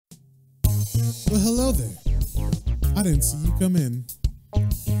Well, hello there. I didn't see you come in.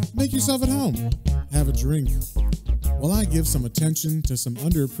 Make yourself at home. Have a drink. While I give some attention to some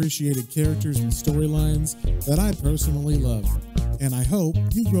underappreciated characters and storylines that I personally love. And I hope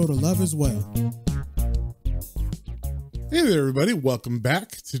you grow to love as well. Hey there, everybody. Welcome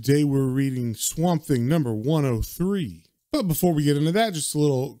back. Today we're reading Swamp Thing number 103. But before we get into that, just a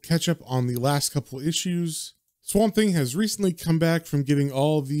little catch up on the last couple issues. Swamp Thing has recently come back from getting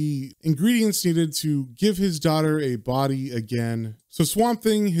all the ingredients needed to give his daughter a body again. So Swamp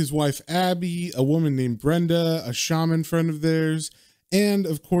Thing, his wife Abby, a woman named Brenda, a shaman friend of theirs, and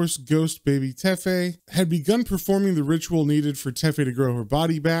of course ghost baby Tefe, had begun performing the ritual needed for Tefe to grow her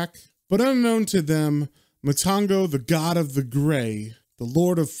body back. But unknown to them, Matango, the god of the gray, the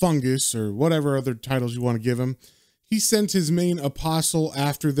lord of fungus, or whatever other titles you want to give him, he sent his main apostle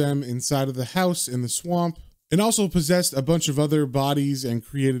after them inside of the house in the swamp, and also possessed a bunch of other bodies and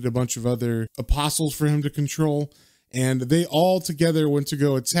created a bunch of other apostles for him to control. And they all together went to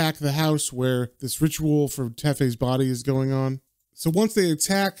go attack the house where this ritual for Tefe's body is going on. So once they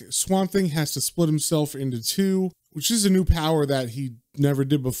attack, Swamp Thing has to split himself into two, which is a new power that he never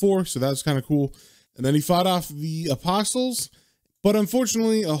did before, so that's kind of cool. And then he fought off the apostles, but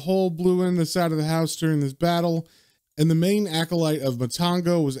unfortunately a hole blew in the side of the house during this battle, and the main acolyte of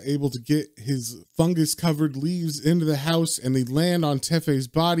Matango was able to get his fungus-covered leaves into the house, and they land on Tefe's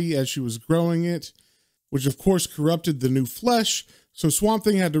body as she was growing it, which of course corrupted the new flesh, so Swamp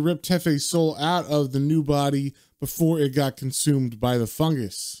Thing had to rip Tefe's soul out of the new body before it got consumed by the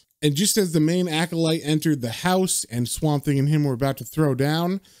fungus. And just as the main acolyte entered the house and Swamp Thing and him were about to throw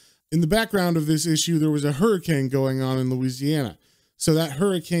down, in the background of this issue, there was a hurricane going on in Louisiana. So that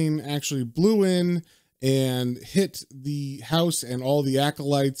hurricane actually blew in and hit the house and all the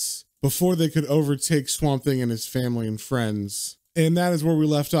acolytes before they could overtake Swamp Thing and his family and friends. And that is where we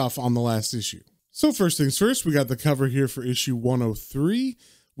left off on the last issue. So first things first, we got the cover here for issue 103.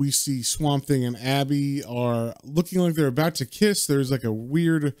 We see Swamp Thing and Abby are looking like they're about to kiss. There's like a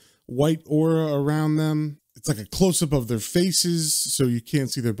weird white aura around them. It's like a close-up of their faces, so you can't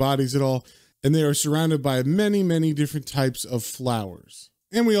see their bodies at all. And they are surrounded by many, many different types of flowers.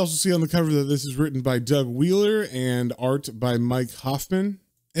 And we also see on the cover that this is written by Doug Wheeler and art by Mike Hoffman.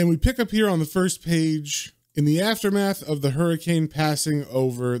 And we pick up here on the first page in the aftermath of the hurricane passing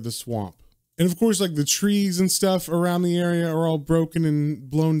over the swamp. And of course, like the trees and stuff around the area are all broken and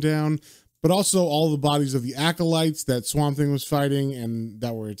blown down, but also all the bodies of the acolytes that Swamp Thing was fighting and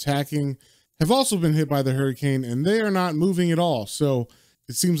that were attacking have also been hit by the hurricane, and they are not moving at all. So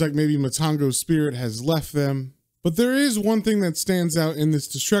it seems like maybe Matango's spirit has left them. But there is one thing that stands out in this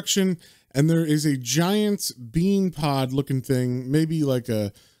destruction, and there is a giant bean pod looking thing, maybe like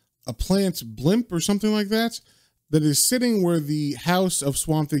a plant blimp or something like that, that is sitting where the house of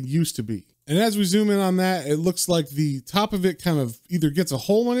Swamp Thing used to be. And as we zoom in on that, it looks like the top of it kind of either gets a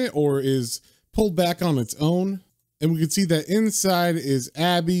hole in it or is pulled back on its own. And we can see that inside is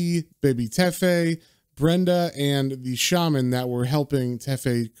Abby, baby Tefe, Brenda, and the shaman that were helping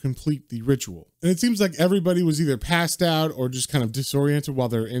Tefe complete the ritual. And it seems like everybody was either passed out or just kind of disoriented while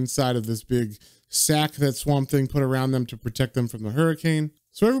they're inside of this big sack that Swamp Thing put around them to protect them from the hurricane.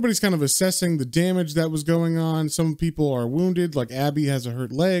 So everybody's kind of assessing the damage that was going on. Some people are wounded, like Abby has a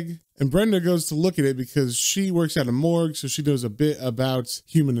hurt leg. And Brenda goes to look at it because she works at a morgue, so she knows a bit about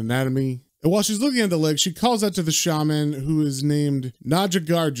human anatomy. And while she's looking at the leg, she calls out to the shaman, who is named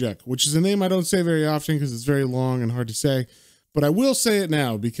Najagarjuk, which is a name I don't say very often because it's very long and hard to say. But I will say it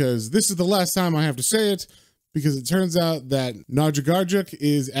now because this is the last time I have to say it, because it turns out that Najagarjuk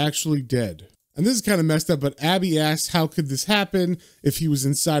is actually dead. And this is kind of messed up, but Abby asks how could this happen if he was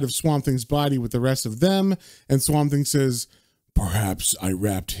inside of Swamp Thing's body with the rest of them? And Swamp Thing says, "Perhaps I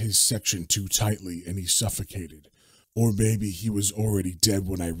wrapped his section too tightly and he suffocated. Or maybe he was already dead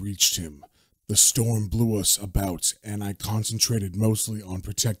when I reached him. The storm blew us about, and I concentrated mostly on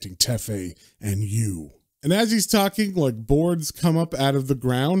protecting Tefe and you." And as he's talking, like boards come up out of the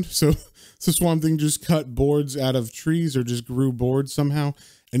ground. So Swamp Thing just cut boards out of trees or just grew boards somehow.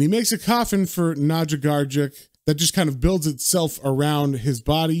 And he makes a coffin for Najagarjuk that just kind of builds itself around his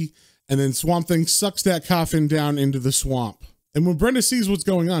body. And then Swamp Thing sucks that coffin down into the swamp. And when Brenda sees what's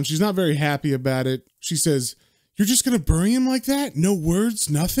going on, she's not very happy about it. She says, "You're just going to bury him like that? No words,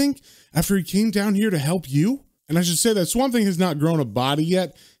 nothing? After he came down here to help you?" And I should say that Swamp Thing has not grown a body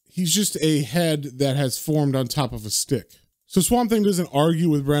yet. He's just a head that has formed on top of a stick. So Swamp Thing doesn't argue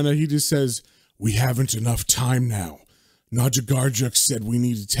with Brenda. He just says, "We haven't enough time now. Najagarjuk said we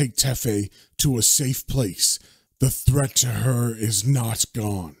need to take Tefe to a safe place. The threat to her is not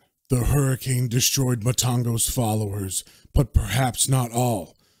gone. The hurricane destroyed Matango's followers, but perhaps not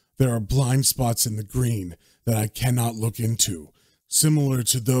all. There are blind spots in the green that I cannot look into, similar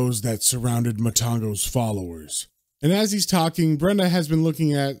to those that surrounded Matango's followers. And as he's talking, Brenda has been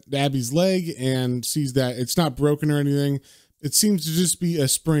looking at Abby's leg and sees that it's not broken or anything. It seems to just be a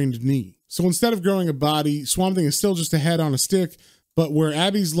sprained knee. So instead of growing a body, Swamp Thing is still just a head on a stick, but where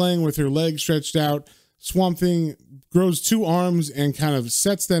Abby's laying with her legs stretched out, Swamp Thing grows 2 arms and kind of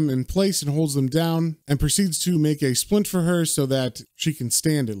sets them in place and holds them down and proceeds to make a splint for her so that she can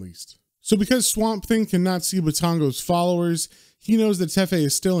stand at least. So because Swamp Thing cannot see Matango's followers, he knows that Tefe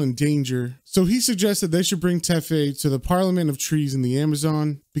is still in danger. So he suggests that they should bring Tefe to the Parliament of Trees in the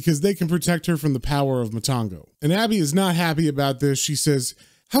Amazon because they can protect her from the power of Matango. And Abby is not happy about this. She says,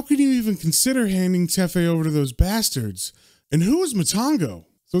 "How can you even consider handing Tefe over to those bastards? And who is Matango?"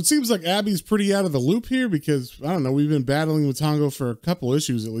 So it seems like Abby's pretty out of the loop here because, I don't know, we've been battling Matango for a couple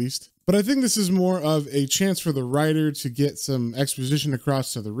issues at least. But I think this is more of a chance for the writer to get some exposition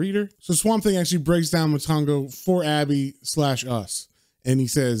across to the reader. So Swamp Thing actually breaks down Matango for Abby/us. And he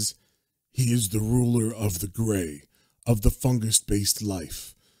says, "He is the ruler of the gray, of the fungus-based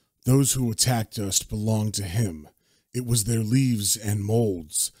life. Those who attacked us belong to him. It was their leaves and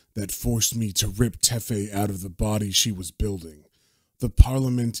molds that forced me to rip Tefe out of the body she was building. The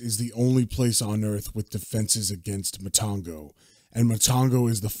Parliament is the only place on Earth with defenses against Matango, and Matango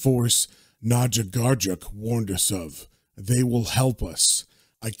is the force Najagarjuk warned us of. They will help us.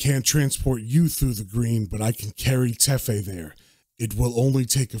 I can't transport you through the green, but I can carry Tefe there. It will only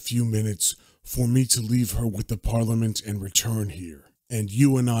take a few minutes for me to leave her with the Parliament and return here. And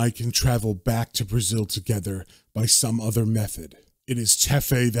you and I can travel back to Brazil together by some other method. It is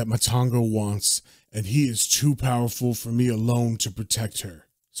Tefe that Matango wants, and he is too powerful for me alone to protect her."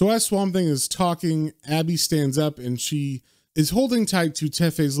 So as Swamp Thing is talking, Abby stands up and she is holding tight to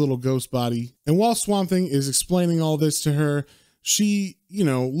Tefe's little ghost body. And while Swamp Thing is explaining all this to her, she,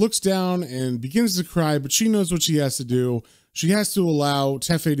 looks down and begins to cry, but she knows what she has to do. She has to allow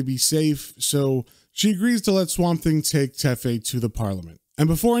Tefe to be safe, so she agrees to let Swamp Thing take Tefe to the Parliament. And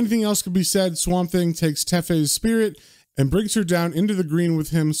before anything else could be said, Swamp Thing takes Tefe's spirit and brings her down into the green with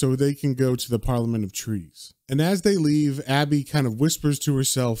him so they can go to the Parliament of Trees. And as they leave, Abby kind of whispers to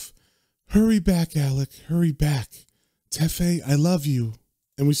herself, "Hurry back, Alec, hurry back. Tefe, I love you."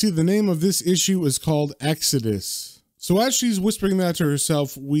 And we see the name of this issue is called Exodus. So as she's whispering that to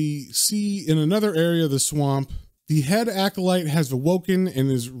herself, we see in another area of the swamp, the head acolyte has awoken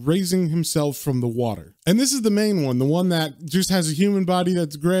and is raising himself from the water. And this is the main one, the one that just has a human body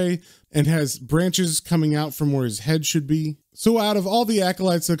that's gray and has branches coming out from where his head should be. So out of all the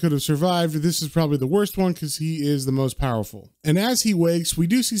acolytes that could have survived, this is probably the worst one because he is the most powerful. And as he wakes, we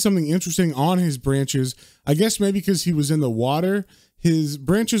do see something interesting on his branches. I guess maybe because he was in the water, his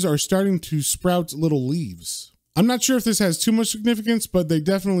branches are starting to sprout little leaves. I'm not sure if this has too much significance, but they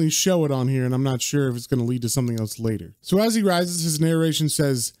definitely show it on here, and I'm not sure if it's going to lead to something else later. So as he rises, his narration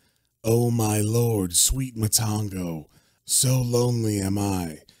says, "Oh my lord, sweet Matango, so lonely am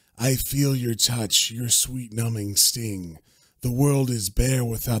I. I feel your touch, your sweet numbing sting. The world is bare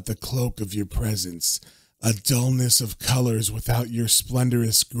without the cloak of your presence, a dullness of colors without your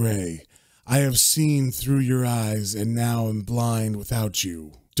splendorous gray. I have seen through your eyes, and now am blind without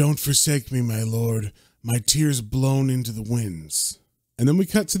you. Don't forsake me, my lord. My tears blown into the winds." And then we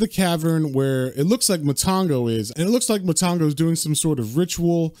cut to the cavern where it looks like Matango is. And it looks like Matango is doing some sort of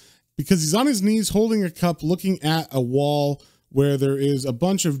ritual because he's on his knees holding a cup looking at a wall where there is a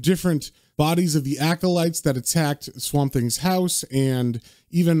bunch of different bodies of the acolytes that attacked Swamp Thing's house and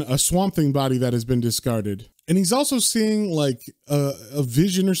even a Swamp Thing body that has been discarded. And he's also seeing like a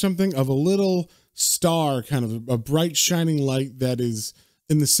vision or something of a little star, kind of a bright shining light that is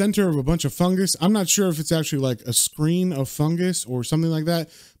in the center of a bunch of fungus. I'm not sure if it's actually like a screen of fungus or something like that,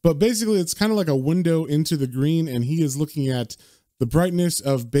 but basically it's kind of like a window into the green, and he is looking at the brightness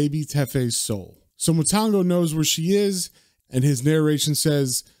of baby Tefe's soul. So Matango knows where she is, and his narration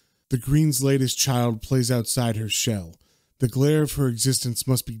says, "The green's latest child plays outside her shell. The glare of her existence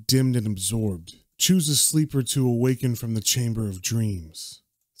must be dimmed and absorbed. Choose a sleeper to awaken from the chamber of dreams."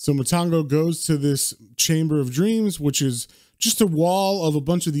 So Matango goes to this chamber of dreams, which is just a wall of a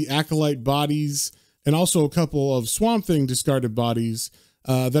bunch of the acolyte bodies and also a couple of Swamp Thing discarded bodies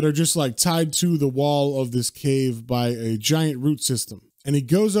that are just like tied to the wall of this cave by a giant root system. And he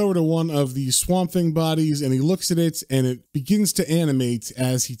goes over to one of the Swamp Thing bodies and he looks at it and it begins to animate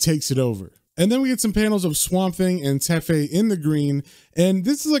as he takes it over. And then we get some panels of Swamp Thing and Tefe in the green. And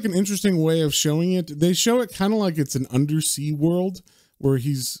this is like an interesting way of showing it. They show it kind of like it's an undersea world where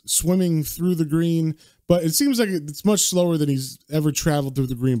he's swimming through the green, but it seems like it's much slower than he's ever traveled through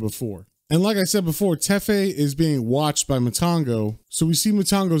the green before. And like I said before, Tefe is being watched by Matango. So we see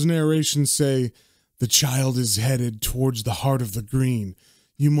Matango's narration say, "The child is headed towards the heart of the green.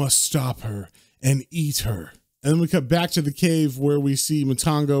 You must stop her and eat her." And then we cut back to the cave where we see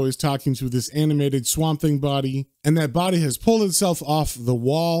Matango is talking to this animated Swamp Thing body. And that body has pulled itself off the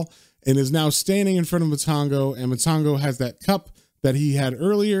wall and is now standing in front of Matango. And Matango has that cup that he had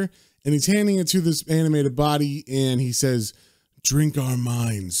earlier. And he's handing it to this animated body. And he says, "Drink our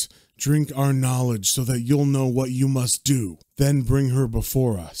minds, drink our knowledge so that you'll know what you must do. Then bring her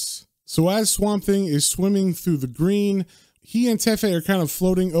before us." So as Swamp Thing is swimming through the green, he and Tefe are kind of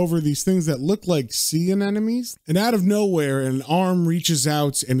floating over these things that look like sea anemones. And out of nowhere, an arm reaches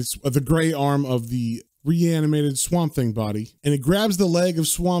out, and it's the gray arm of the reanimated Swamp Thing body. And it grabs the leg of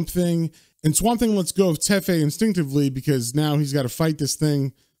Swamp Thing, and Swamp Thing lets go of Tefe instinctively because now he's got to fight this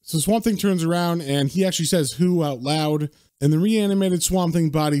thing. So Swamp Thing turns around, and he actually says "who" out loud. And the reanimated Swamp Thing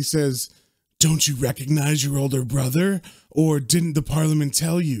body says, "Don't you recognize your older brother? Or didn't the Parliament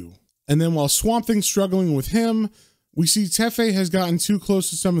tell you?" And then while Swamp Thing's struggling with him, we see Tefe has gotten too close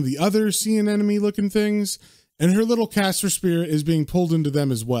to some of the other sea anemone looking things, and her little caster spirit is being pulled into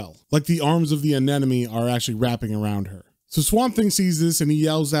them as well. Like the arms of the anemone are actually wrapping around her. So Swamp Thing sees this and he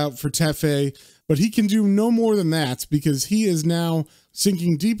yells out for Tefe, but he can do no more than that because he is now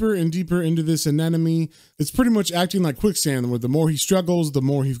sinking deeper and deeper into this anemone. It's pretty much acting like quicksand, where the more he struggles, the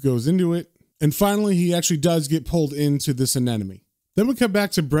more he goes into it. And finally, he actually does get pulled into this anemone. Then we come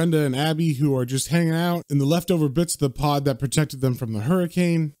back to Brenda and Abby, who are just hanging out in the leftover bits of the pod that protected them from the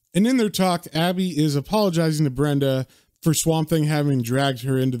hurricane. And in their talk, Abby is apologizing to Brenda for Swamp Thing having dragged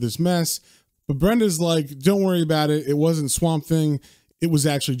her into this mess. But Brenda's like, "Don't worry about it. It wasn't Swamp Thing. It was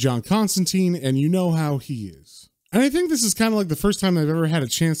actually John Constantine, and you know how he is." And I think this is kind of like the first time they've ever had a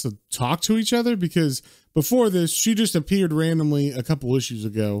chance to talk to each other, because before this, she just appeared randomly a couple issues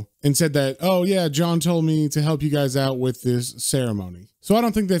ago and said that, "Oh yeah, John told me to help you guys out with this ceremony." So I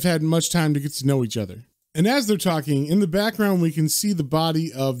don't think they've had much time to get to know each other. And as they're talking, in the background, we can see the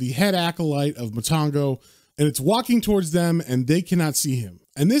body of the head acolyte of Matango, and it's walking towards them and they cannot see him.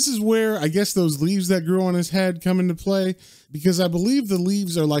 And this is where I guess those leaves that grew on his head come into play, because I believe the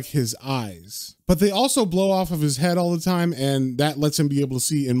leaves are like his eyes, but they also blow off of his head all the time, and that lets him be able to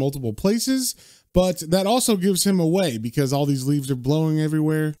see in multiple places. But that also gives him away because all these leaves are blowing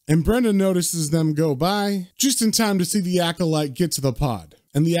everywhere. And Brenda notices them go by just in time to see the acolyte get to the pod.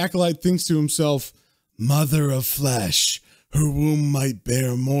 And the acolyte thinks to himself, "Mother of flesh, her womb might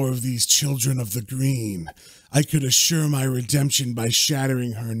bear more of these children of the green. I could assure my redemption by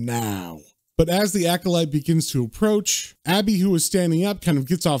shattering her now." But as the acolyte begins to approach, Abby, who is standing up, kind of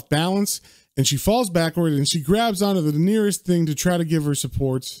gets off balance, and she falls backward and she grabs onto the nearest thing to try to give her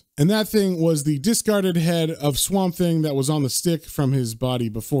support. And that thing was the discarded head of Swamp Thing that was on the stick from his body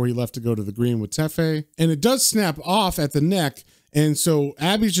before he left to go to the green with Tefe. And it does snap off at the neck. And so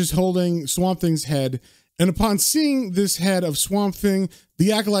Abby's just holding Swamp Thing's head. And upon seeing this head of Swamp Thing,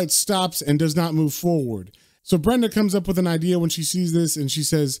 the acolyte stops and does not move forward. So Brenda comes up with an idea when she sees this, and she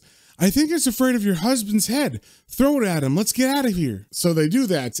says, "I think it's afraid of your husband's head. Throw it at him. Let's get out of here." So they do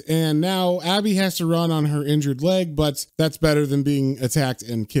that, and now Abby has to run on her injured leg, but that's better than being attacked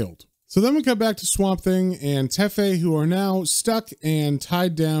and killed. So then we come back to Swamp Thing and Tefe, who are now stuck and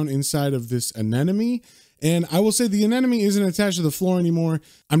tied down inside of this anemone. And I will say the anemone isn't attached to the floor anymore.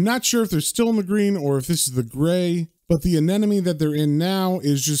 I'm not sure if they're still in the green or if this is the gray, but the anemone that they're in now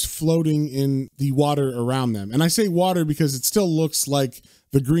is just floating in the water around them. And I say water because it still looks like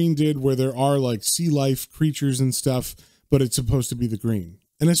the green did, where there are like sea life creatures and stuff, but it's supposed to be the green.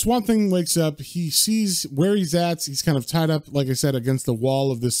 And as Swamp Thing wakes up, he sees where he's at. He's kind of tied up, like I said, against the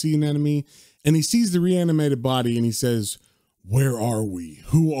wall of the sea anemone, and he sees the reanimated body and he says, "Where are we?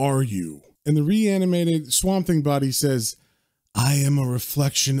 Who are you?" And the reanimated Swamp Thing body says, "I am a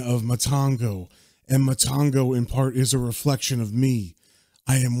reflection of Matango, and Matango in part is a reflection of me.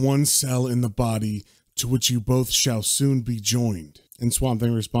 I am one cell in the body to which you both shall soon be joined." And Swamp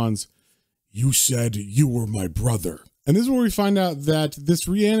Thing responds, "You said you were my brother." And this is where we find out that this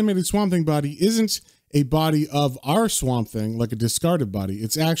reanimated Swamp Thing body isn't a body of our Swamp Thing, like a discarded body.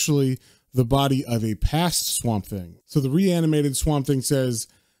 It's actually the body of a past Swamp Thing. So the reanimated Swamp Thing says,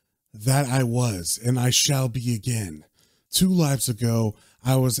 "That I was, and I shall be again. 2 lives ago,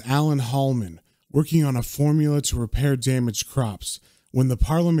 I was Alan Hallman, working on a formula to repair damaged crops, when the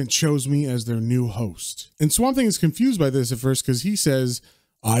Parliament chose me as their new host." And Swamp Thing is confused by this at first because he says,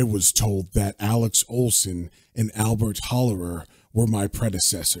 "I was told that Alex Olson and Albert Hollerer were my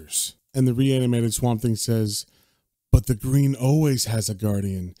predecessors." And the reanimated Swamp Thing says, "But the green always has a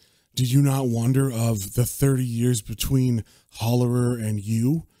guardian. Do you not wonder of the 30 years between Hollerer and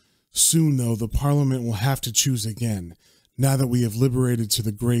you? Soon, though, the Parliament will have to choose again, now that we have liberated to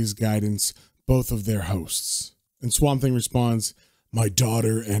the Grey's guidance both of their hosts. And Swamp Thing responds, my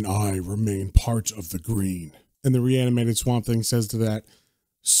daughter and I remain part of the Green. And the reanimated Swamp Thing says to that,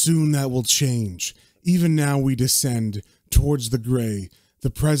 soon that will change. Even now we descend towards the Grey, the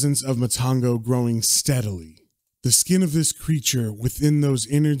presence of Matango growing steadily. The skin of this creature, within those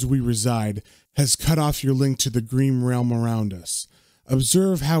innards we reside, has cut off your link to the Green realm around us.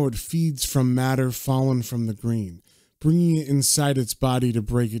 Observe how it feeds from matter fallen from the Green, bringing it inside its body to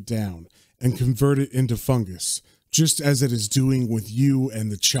break it down and convert it into fungus, just as it is doing with you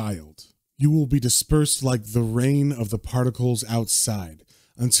and the child. You will be dispersed like the rain of the particles outside,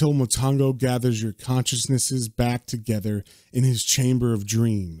 until Matango gathers your consciousnesses back together in his chamber of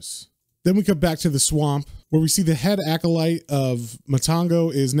dreams. Then we come back to the swamp, where we see the head acolyte of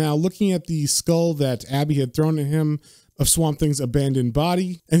Matango is now looking at the skull that Abby had thrown at him of Swamp Thing's abandoned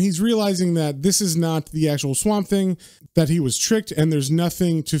body, and he's realizing that this is not the actual Swamp Thing, that he was tricked, and there's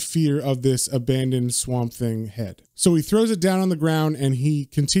nothing to fear of this abandoned Swamp Thing head. So he throws it down on the ground, and he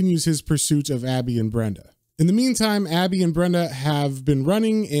continues his pursuit of Abby and Brenda. In the meantime, Abby and Brenda have been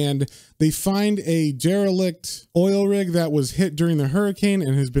running, and they find a derelict oil rig that was hit during the hurricane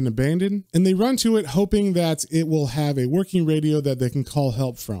and has been abandoned, and they run to it hoping that it will have a working radio that they can call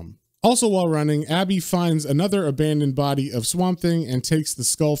help from. Also while running, Abby finds another abandoned body of Swamp Thing and takes the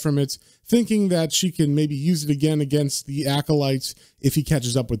skull from it, thinking that she can maybe use it again against the acolytes if he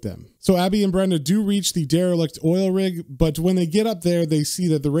catches up with them. So Abby and Brenda do reach the derelict oil rig, but when they get up there, they see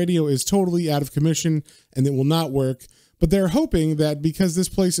that the radio is totally out of commission and it will not work. But they're hoping that because this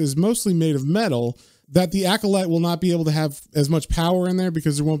place is mostly made of metal, that the acolyte will not be able to have as much power in there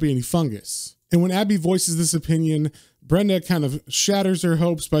because there won't be any fungus. And when Abby voices this opinion, Brenda kind of shatters her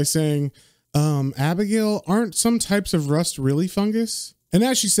hopes by saying, Abigail, aren't some types of rust really fungus? And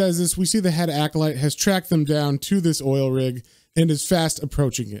as she says this, we see the head acolyte has tracked them down to this oil rig and is fast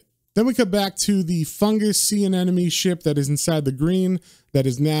approaching it. Then we come back to the fungus sea anemone ship that is inside the Green that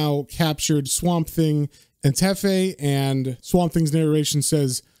is now captured Swamp Thing and Tefe, and Swamp Thing's narration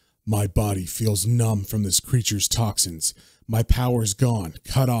says, my body feels numb from this creature's toxins. My power's gone,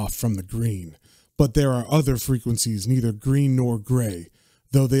 cut off from the Green. But there are other frequencies, neither green nor gray.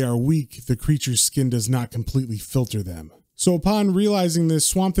 Though they are weak, the creature's skin does not completely filter them. So upon realizing this,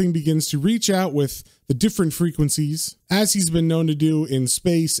 Swamp Thing begins to reach out with the different frequencies, as he's been known to do in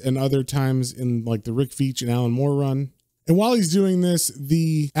space and other times in like the Rick Veitch and Alan Moore run. And while he's doing this,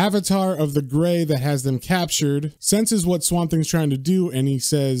 the avatar of the Gray that has them captured senses what Swamp Thing's trying to do, and he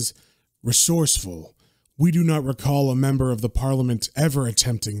says, resourceful. We do not recall a member of the Parliament ever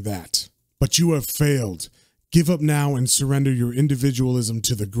attempting that. But you have failed. Give up now and surrender your individualism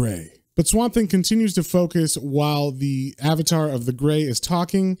to the Gray. But Swamp Thing continues to focus while the avatar of the Gray is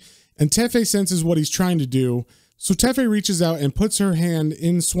talking, and Tefe senses what he's trying to do. So Tefe reaches out and puts her hand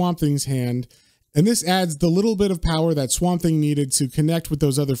in Swamp Thing's hand, and this adds the little bit of power that Swamp Thing needed to connect with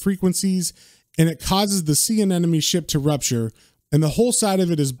those other frequencies, and it causes the sea anemone ship to rupture, and the whole side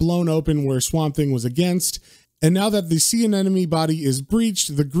of it is blown open where Swamp Thing was against. And now that the sea anemone body is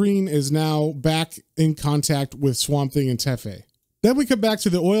breached, the Green is now back in contact with Swamp Thing and Tefe. Then we come back to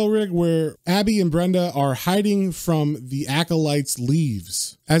the oil rig where Abby and Brenda are hiding from the acolyte's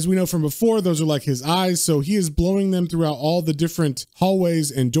leaves. As we know from before, those are like his eyes, so he is blowing them throughout all the different hallways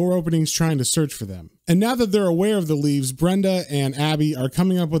and door openings trying to search for them. And now that they're aware of the leaves, Brenda and Abby are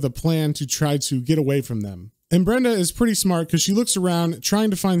coming up with a plan to try to get away from them. And Brenda is pretty smart because she looks around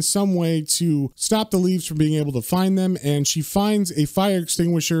trying to find some way to stop the leaves from being able to find them, and she finds a fire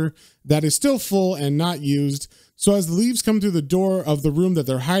extinguisher that is still full and not used. So as the leaves come through the door of the room that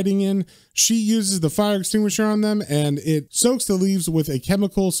they're hiding in, she uses the fire extinguisher on them, and it soaks the leaves with a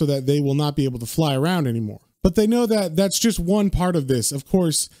chemical so that they will not be able to fly around anymore. But they know that that's just one part of this. Of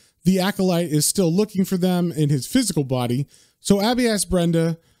course, the acolyte is still looking for them in his physical body. So Abby asks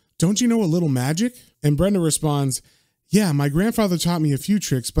Brenda, don't you know a little magic? And Brenda responds, yeah, my grandfather taught me a few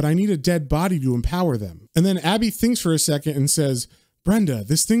tricks, but I need a dead body to empower them. And then Abby thinks for a second and says, Brenda,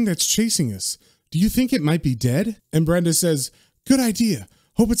 this thing that's chasing us, do you think it might be dead? And Brenda says, good idea.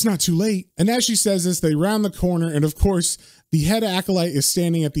 Hope it's not too late. And as she says this, they round the corner, and of course, the head acolyte is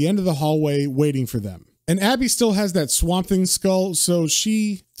standing at the end of the hallway waiting for them. And Abby still has that Swamp Thing skull, so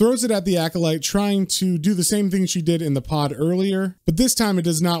she throws it at the acolyte, trying to do the same thing she did in the pod earlier. But this time it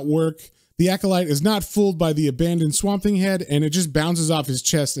does not work. The acolyte is not fooled by the abandoned Swamp Thing head, and it just bounces off his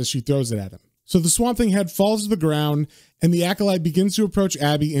chest as she throws it at him. So the Swamp Thing head falls to the ground, and the acolyte begins to approach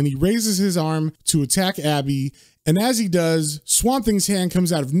Abby, and he raises his arm to attack Abby. And as he does, Swamp Thing's hand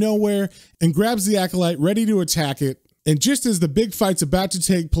comes out of nowhere and grabs the acolyte, ready to attack it. And just as the big fight's about to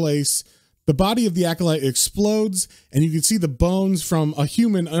take place, the body of the acolyte explodes, and you can see the bones from a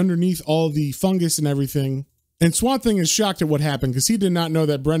human underneath all the fungus and everything. And Swamp Thing is shocked at what happened because he did not know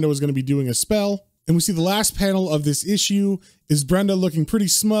that Brenda was going to be doing a spell. And we see the last panel of this issue is Brenda looking pretty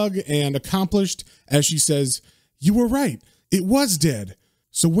smug and accomplished as she says, "You were right. It was dead.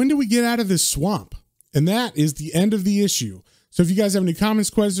 So when do we get out of this swamp?" And that is the end of the issue. So if you guys have any comments,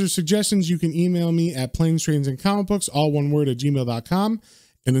 questions, or suggestions, you can email me at planestrains.and-comic-books, all one word, @gmail.com.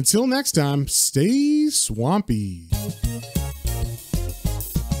 And until next time, stay swampy.